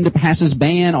 Richmond passes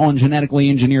ban on genetically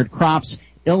engineered crops.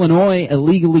 Illinois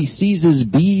illegally seizes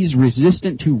bees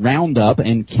resistant to Roundup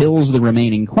and kills the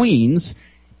remaining queens.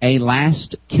 A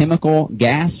last chemical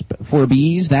gasp for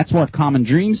bees. That's what Common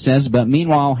Dreams says. But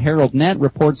meanwhile, HeraldNet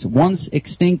reports once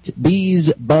extinct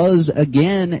bees buzz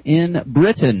again in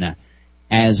Britain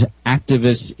as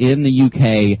activists in the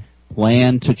UK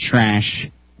plan to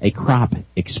trash a crop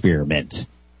experiment.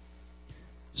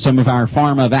 Some of our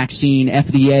pharma vaccine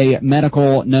FDA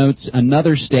medical notes.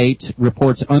 Another state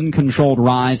reports uncontrolled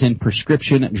rise in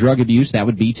prescription drug abuse. That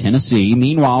would be Tennessee.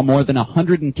 Meanwhile, more than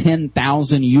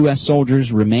 110,000 U.S.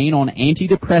 soldiers remain on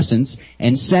antidepressants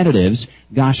and sedatives.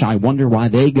 Gosh, I wonder why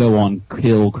they go on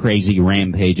kill crazy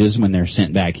rampages when they're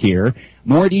sent back here.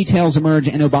 More details emerge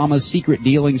in Obama's secret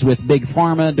dealings with Big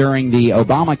Pharma during the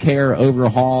Obamacare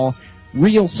overhaul.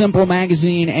 Real Simple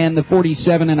magazine and the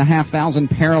 47,500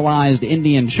 paralyzed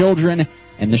Indian children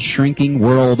and the shrinking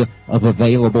world of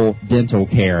available dental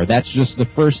care. That's just the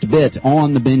first bit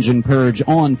on the Binge and Purge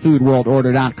on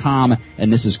foodworldorder.com.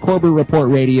 And this is Corbett Report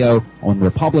Radio on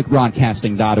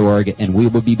republicbroadcasting.org, and we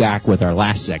will be back with our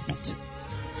last segment.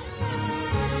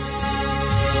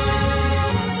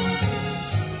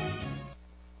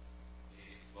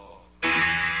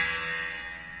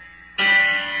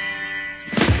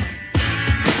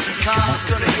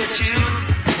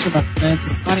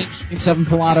 My name's Evan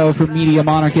Pilato from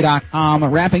MediaMonarchy.com,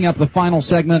 wrapping up the final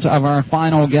segment of our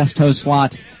final guest host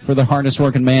slot for the hardest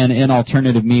working man in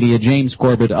alternative media, James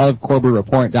Corbett of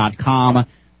CorbettReport.com.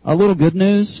 A little good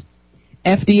news.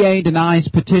 FDA denies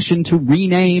petition to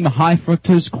rename high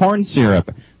fructose corn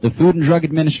syrup. The Food and Drug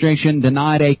Administration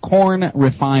denied a Corn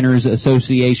Refiners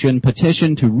Association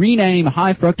petition to rename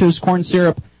high fructose corn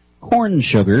syrup corn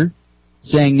sugar,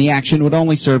 saying the action would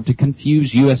only serve to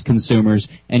confuse U.S. consumers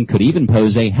and could even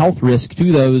pose a health risk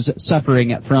to those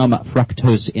suffering from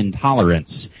fructose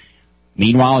intolerance.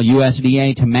 Meanwhile,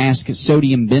 USDA to mask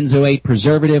sodium benzoate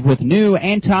preservative with new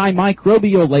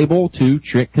antimicrobial label to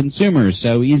trick consumers.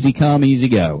 So easy come, easy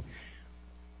go.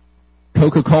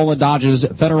 Coca-Cola dodges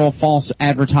federal false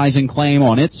advertising claim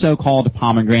on its so-called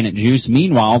pomegranate juice.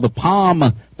 Meanwhile, the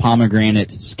pomegranate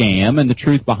scam and the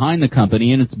truth behind the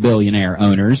company and its billionaire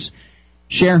owners.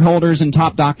 Shareholders and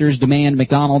top doctors demand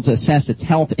McDonald's assess its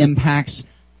health impacts,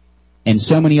 and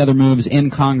so many other moves in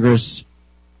Congress.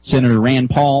 Senator Rand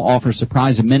Paul offers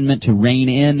surprise amendment to rein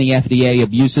in the FDA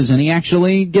abuses, and he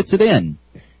actually gets it in.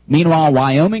 Meanwhile,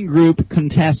 Wyoming group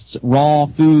contests raw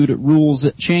food rules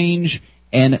change,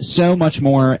 and so much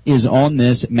more is on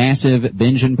this massive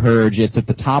binge and purge. It's at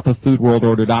the top of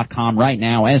foodworldorder.com right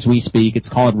now as we speak. It's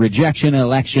called Rejection,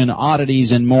 Election,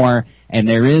 Oddities, and More. And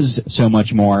there is so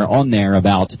much more on there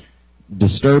about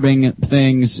disturbing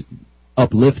things,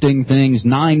 uplifting things,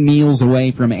 9 meals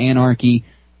away from anarchy.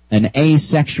 An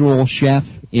asexual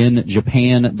chef in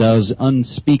Japan does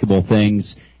unspeakable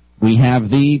things. We have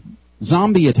the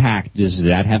zombie attack. Does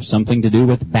that have something to do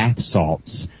with bath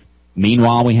salts?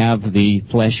 Meanwhile, we have the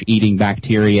flesh-eating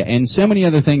bacteria and so many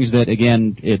other things that,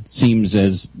 again, it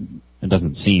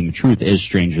doesn't seem, truth is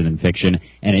stranger than fiction,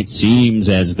 and it seems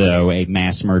as though a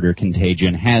mass murder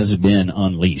contagion has been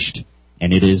unleashed.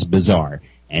 And it is bizarre.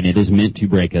 And it is meant to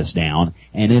break us down.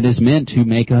 And it is meant to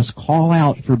make us call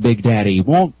out for Big Daddy.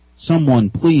 Won't someone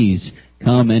please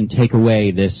come and take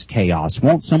away this chaos?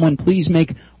 Won't someone please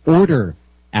make order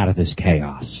out of this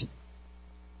chaos?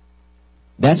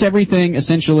 That's everything,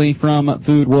 essentially, from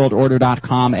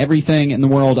foodworldorder.com. Everything in the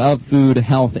world of food,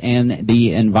 health, and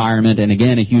the environment. And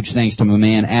again, a huge thanks to my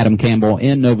man, Adam Campbell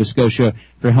in Nova Scotia,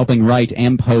 for helping write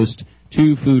and post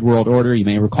to Food World Order. You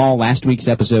may recall last week's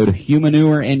episode,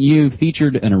 Humanure and You,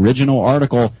 featured an original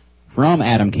article from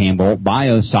Adam Campbell,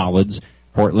 Biosolids,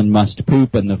 Portland Must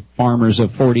Poop, and the Farmers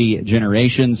of 40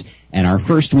 Generations. And our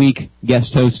first week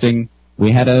guest hosting,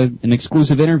 we had an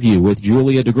exclusive interview with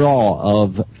Julia DeGraw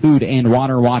of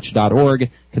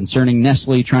foodandwaterwatch.org concerning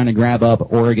Nestle trying to grab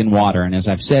up Oregon water. And as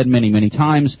I've said many, many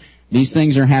times, these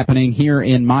things are happening here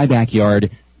in my backyard.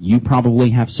 You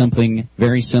probably have something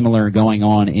very similar going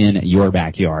on in your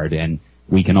backyard. And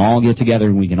we can all get together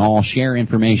and we can all share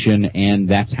information, and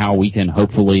that's how we can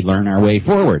hopefully learn our way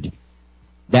forward.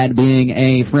 That being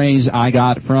a phrase I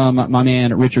got from my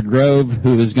man Richard Grove,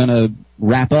 who is going to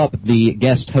wrap up the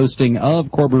guest hosting of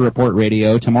Corbett Report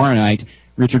Radio tomorrow night.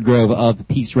 Richard Grove of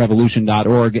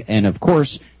peacerevolution.org and, of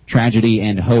course,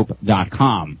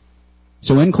 tragedyandhope.com.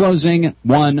 So in closing,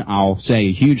 one, I'll say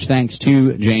a huge thanks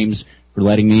to James for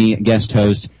letting me guest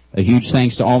host. A huge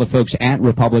thanks to all the folks at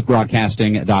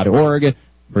republicbroadcasting.org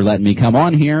for letting me come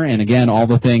on here. And again, all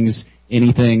the things,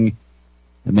 anything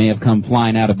that may have come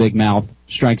flying out of Big Mouth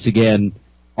strikes again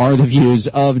are the views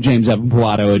of James Evan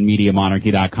Pilato and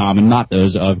MediaMonarchy.com and not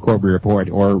those of Corbett Report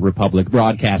or Republic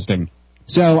Broadcasting.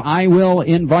 So I will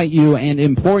invite you and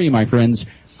implore you, my friends.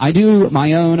 I do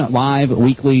my own live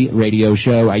weekly radio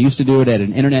show. I used to do it at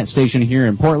an internet station here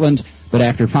in Portland, but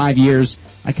after 5 years,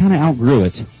 I kind of outgrew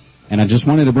it, and I just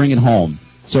wanted to bring it home.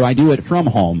 So I do it from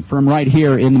home, from right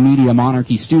here in the Media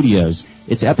Monarchy studios.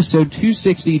 It's episode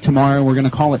 260 tomorrow. We're going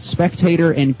to call it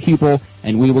Spectator and Pupil,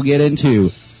 and we will get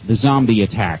into the zombie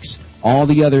attacks, all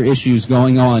the other issues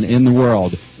going on in the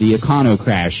world, the econo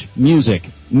crash, music,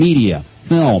 media,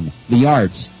 film, the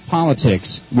arts,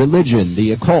 politics, religion,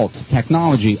 the occult,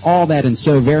 technology, all that and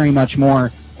so very much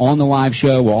more on the live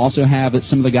show. We'll also have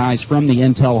some of the guys from the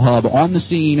Intel Hub on the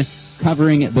scene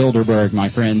covering Bilderberg, my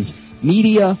friends.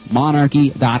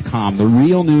 MediaMonarchy.com, the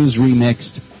real news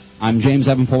remixed. I'm James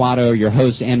Evan Pilato, your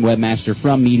host and webmaster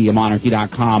from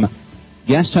MediaMonarchy.com,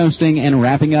 guest hosting and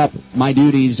wrapping up my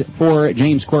duties for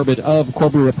James Corbett of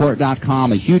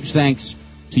CorbettReport.com. A huge thanks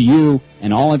to you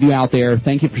and all of you out there.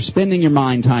 Thank you for spending your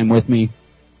mind time with me.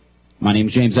 My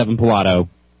name's James Evan Pilato.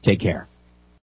 Take care.